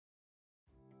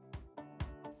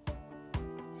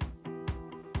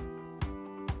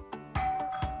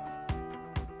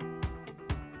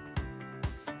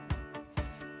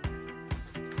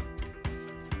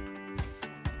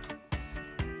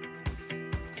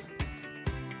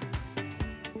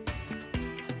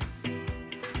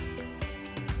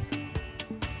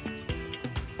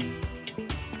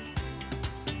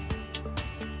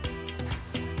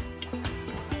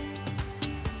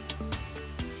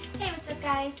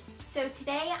guys, so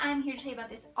today I'm here to tell you about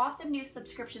this awesome new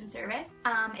subscription service.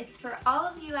 It's for all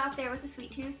of you out there with a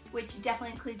sweet tooth, which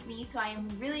definitely includes me, so I am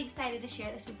really excited to share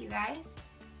this with you guys.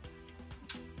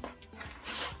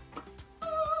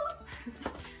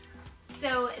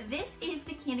 So this is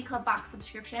the Candy Club box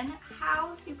subscription.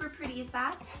 How super pretty is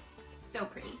that? So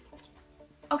pretty.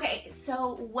 Okay,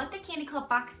 so what the Candy Club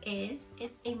box is,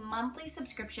 it's a monthly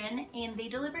subscription and they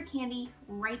deliver candy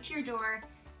right to your door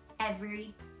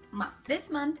every month. This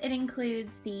month it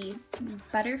includes the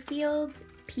Butterfields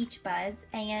Peach Buds,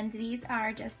 and these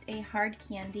are just a hard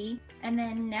candy. And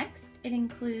then next it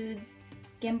includes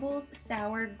Gimbel's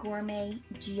Sour Gourmet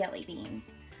Jelly Beans.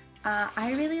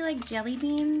 I really like jelly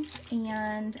beans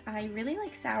and I really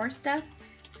like sour stuff,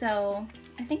 so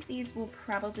I think these will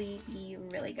probably be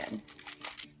really good.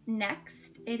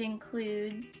 Next, it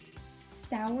includes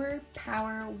Sour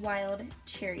Power Wild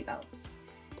Cherry Belts.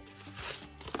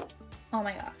 Oh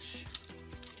my gosh,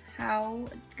 how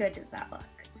good does that look?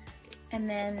 And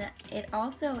then it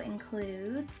also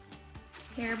includes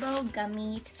Haribo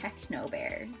Gummy Techno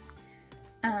Bears.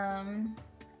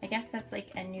 I guess that's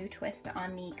like a new twist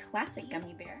on the classic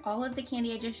gummy bear. All of the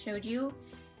candy I just showed you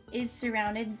is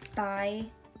surrounded by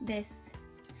this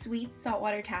sweet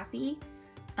saltwater taffy.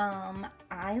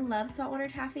 I love saltwater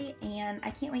taffy and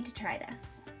I can't wait to try this.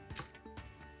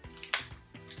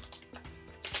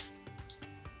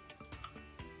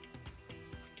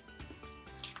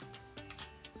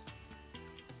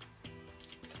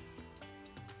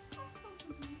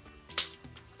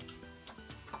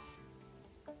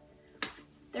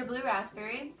 They're blue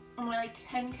raspberry, only like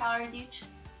 10 calories each,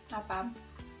 not bad.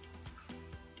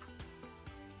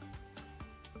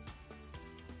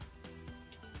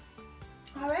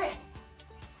 Alright,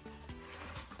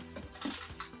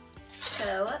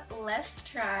 so let's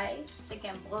try the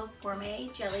Gimbel's Gourmet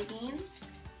Jelly Beans.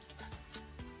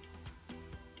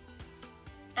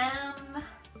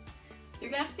 You're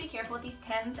gonna have to be careful with these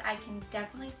tins. I can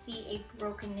definitely see a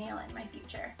broken nail in my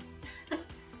future.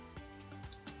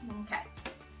 Okay.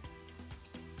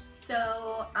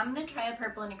 So I'm gonna try a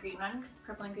purple and a green one because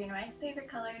purple and green are my favorite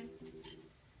colors.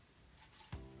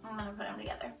 I'm gonna put them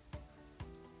together.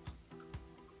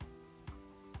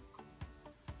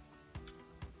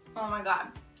 Oh my god.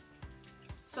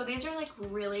 So these are like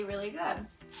really, really good.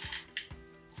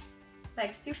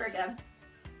 Like super good.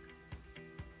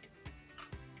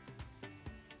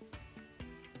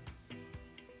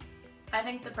 I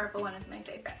think the purple one is my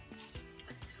favorite.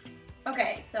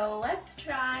 Okay, so let's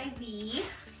try these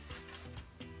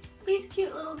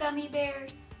cute little gummy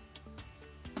bears.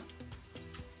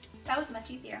 That was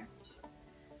much easier.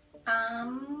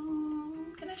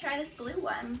 I'm gonna try this blue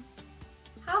one.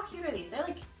 How cute are these? They're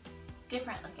like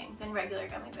different looking than regular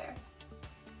gummy bears.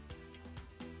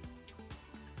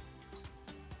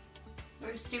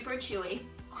 They're super chewy.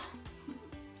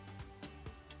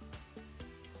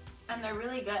 And they're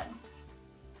really good.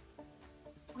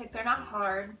 Like, they're not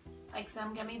hard. Like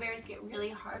some gummy bears get really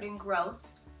hard and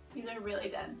gross. These are really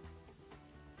good.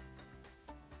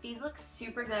 These look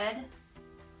super good.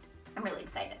 I'm really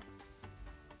excited.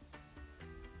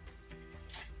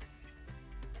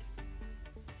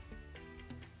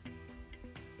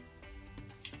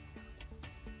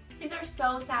 These are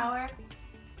so sour,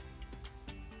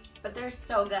 but they're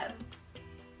so good.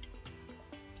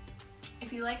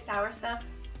 If you like sour stuff,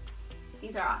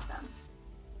 these are awesome.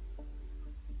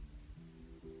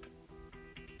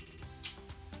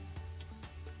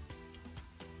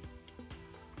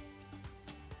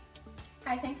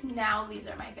 I think now these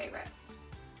are my favorite.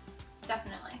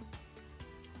 Definitely.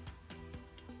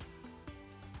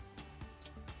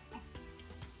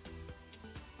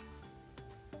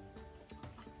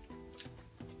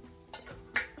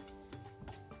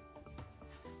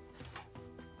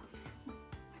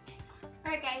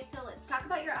 Alright guys, so let's talk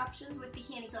about your options with the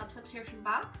Candy Club subscription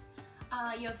box.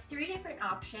 You have 3 different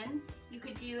options. You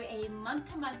could do a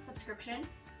month-to-month subscription,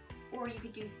 or you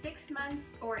could do 6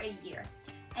 months or a year.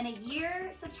 And a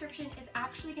year subscription is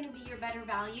actually going to be your better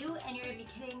value, and you're going to be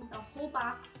getting the whole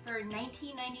box for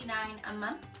 $19.99 a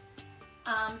month.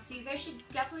 So you guys should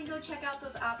definitely go check out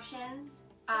those options.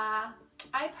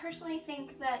 I personally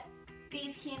think that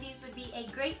these candies would be a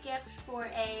great gift for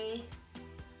a,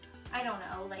 I don't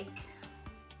know, like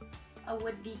a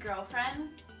would-be girlfriend,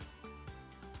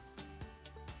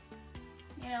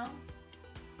 you know,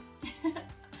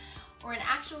 or an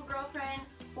actual girlfriend,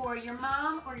 or your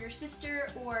mom or your sister,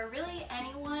 or really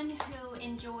anyone who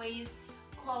enjoys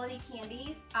quality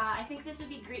candies. I think this would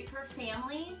be great for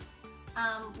families.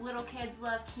 Little kids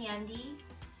love candy.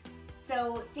 So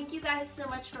So thank you guys so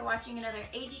much for watching another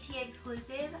AGT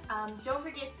exclusive. Don't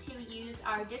forget to use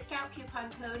our discount coupon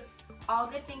code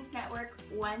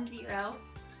AllGoodThingsNetwork10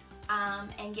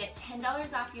 and get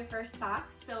 $10 off your first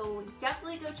box. So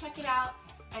definitely go check it out,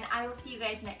 and I will see you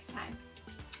guys next time.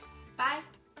 Bye.